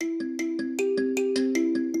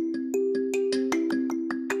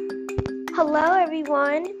Hello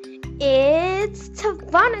everyone, it's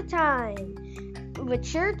Tavana time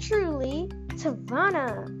with your truly,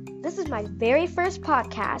 Tavana. This is my very first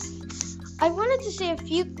podcast. I wanted to say a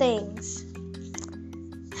few things.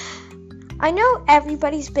 I know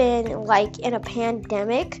everybody's been in a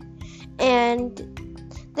pandemic and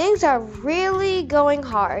things are really going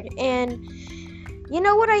hard. And you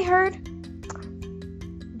know what I heard?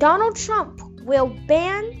 Donald Trump will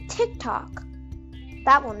ban TikTok.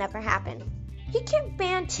 That will never happen. He can't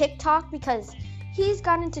ban TikTok because he's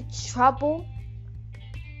got into trouble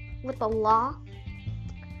with the law.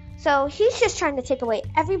 So he's just trying to take away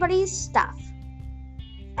everybody's stuff,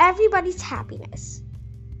 everybody's happiness,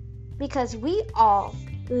 because we all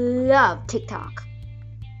love TikTok.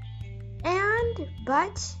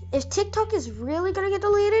 But if TikTok is really going to get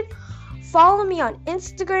deleted, follow me on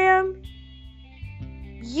Instagram,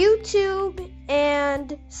 YouTube,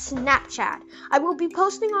 and Snapchat. I will be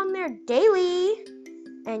posting on there daily,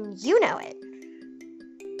 and you know it.